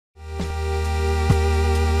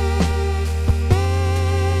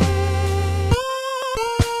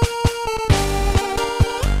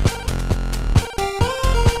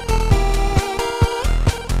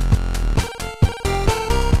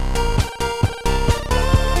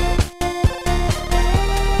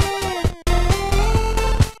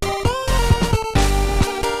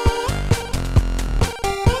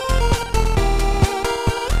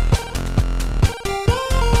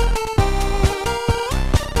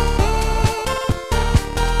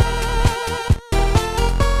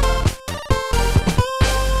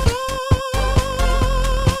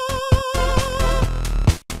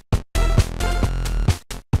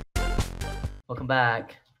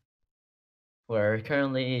We're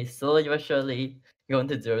currently slowly but surely going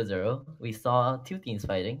to 0-0. We saw two teams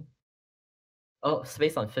fighting. Oh,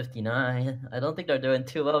 space on 59. I don't think they're doing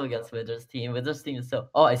too well against Wizards team. Wizards team is so...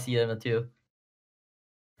 Oh, I see them too.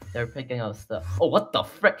 They're picking up stuff. Oh, what the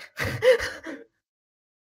frick?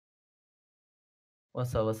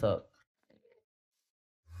 What's up, what's up?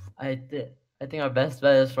 I think our best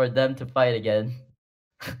bet is for them to fight again.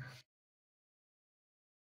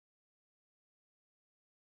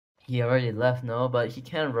 He already left, no, but he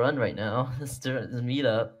can't run right now. Let's meet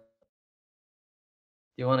up.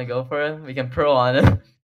 Do you want to go for him? We can pro on him.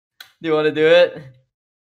 Do you want to do it?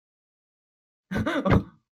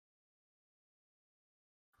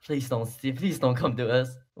 Please don't come to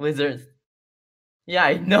us, Wizards. Yeah,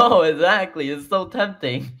 I know, exactly. It's so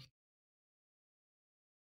tempting.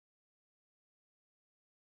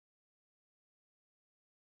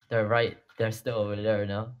 They're right. They're still over there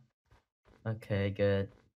now. Okay, good.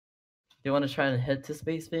 Do you want to try and head to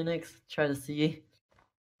Space Phoenix? Try to see?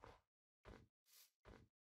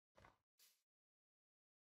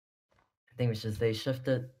 I think we should stay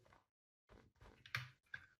shifted.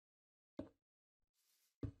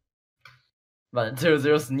 But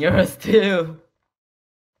 0-0's near us too.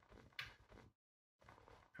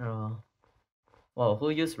 Oh. Whoa,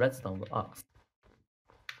 who used redstone blocks?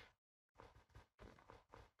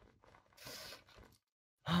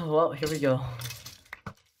 Oh, well, here we go.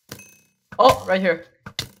 Oh, right here.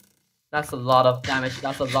 That's a lot of damage.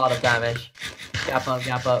 That's a lot of damage. Gap up,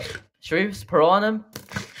 gap up. Should we pro on him?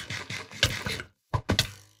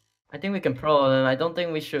 I think we can pro on him. I don't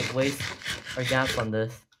think we should waste our gaps on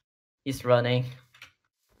this. He's running.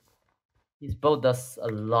 He's both does a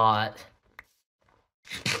lot.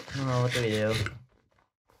 Oh, what do we do?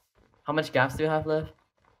 How much gaps do you have left?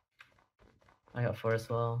 I got 4 as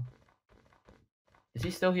well. Is he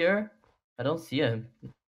still here? I don't see him.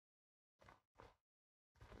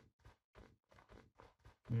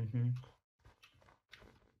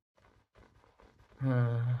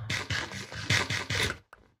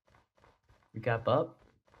 You gap up?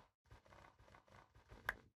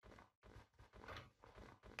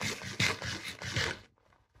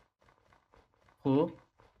 Who?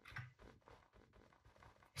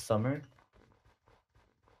 Summer?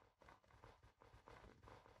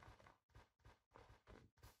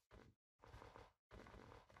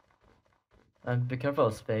 Be careful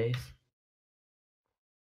of space.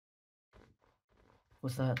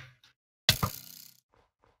 What's that?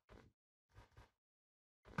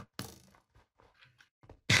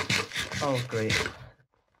 Oh, great.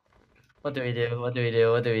 What do we do? What do we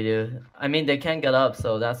do? What do we do? I mean, they can't get up,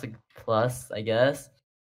 so that's a plus, I guess.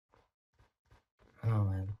 Oh,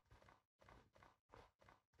 man.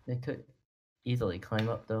 They could easily climb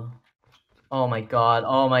up, though. Oh my god,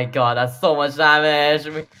 that's so much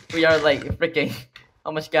damage! We are like freaking...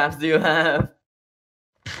 How much gaps do you have?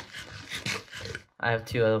 I have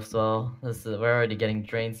 2 as well. We're already getting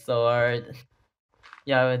drained so hard.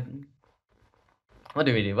 Yeah, what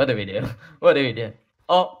do we do? What do we do? What do we do?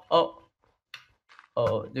 Oh,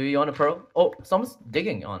 do we want to pro? Oh, someone's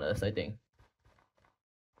digging on us, I think.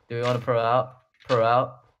 Do we want to pro out? Pro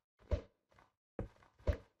out?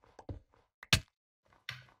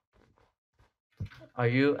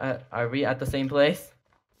 Are we at the same place?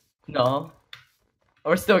 No.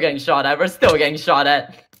 We're still getting shot at. We're still getting shot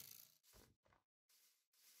at.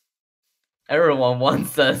 Everyone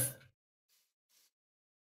wants us.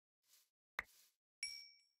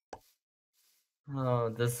 Oh,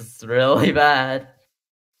 this is really bad.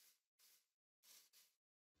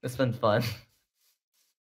 It's been fun.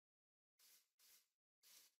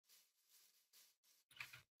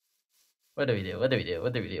 What do we do? What do we do?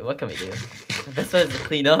 What do we do? What can we do? Our best bet is to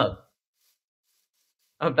clean up.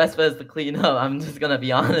 Our best bet is to clean up. I'm just gonna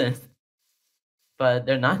be honest. But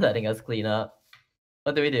they're not letting us clean up.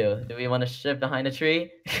 What do we do? Do we want to shift behind a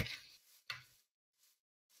tree?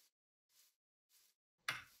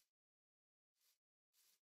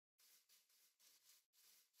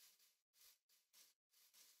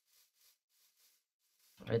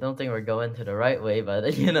 I don't think we're going to the right way,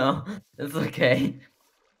 but you know, it's okay.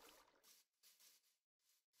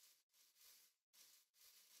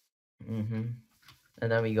 And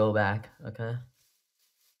then we go back, okay?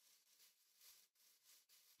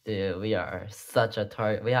 Dude, we are such a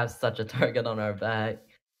target. We have such a target on our back.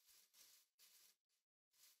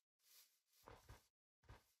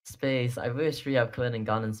 Space. I wish we have quit and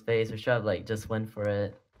gone in space. We should have like just went for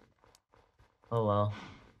it. Oh well.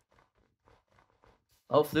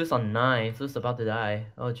 Oh, Flu's on 9. Flu's about to die.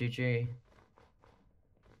 Oh, GG.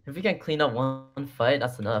 If we can clean up one fight,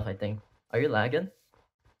 that's enough, I think. Are you lagging?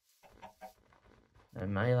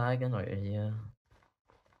 Am I lagging or you?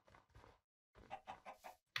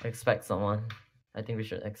 Expect someone. I think we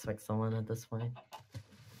should expect someone at this point.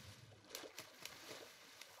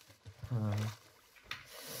 Uh,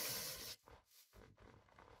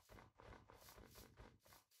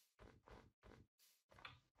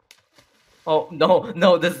 oh no,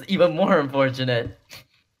 no, this is even more unfortunate.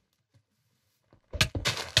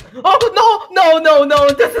 Oh no, no, no, no,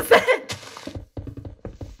 this is it!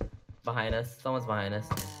 Behind us, someone's behind us.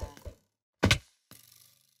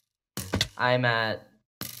 I'm at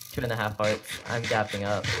 2.5 hearts. I'm gapping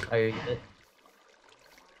up. Are you good?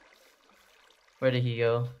 Where did he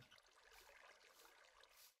go?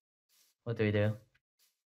 What do we do?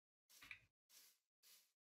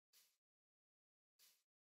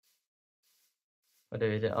 What do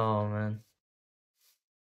we do? Oh man.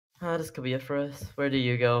 Ah, this could be it for us. Where do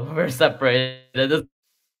you go? We're separated. This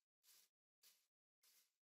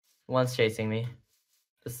one's chasing me.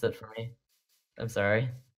 This is it for me. I'm sorry.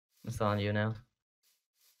 I'm still on you now.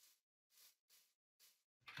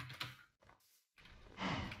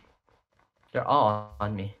 They're all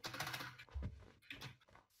on me.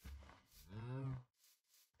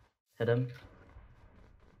 Hit him.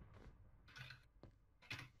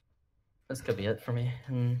 This could be it for me.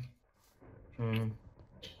 Hmm. Hmm.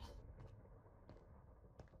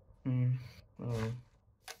 Hmm. Oh.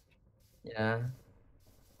 Yeah.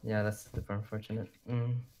 Yeah, that's super unfortunate.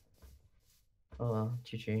 Hmm. Oh well,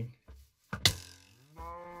 GG.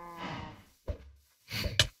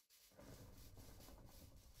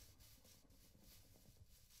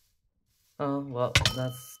 Oh well,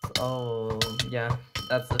 that's yeah,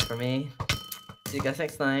 that's it for me. See you guys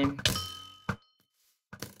next time.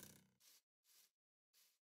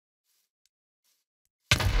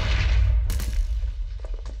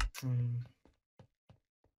 Hmm.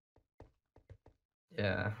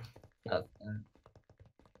 Yeah. That's,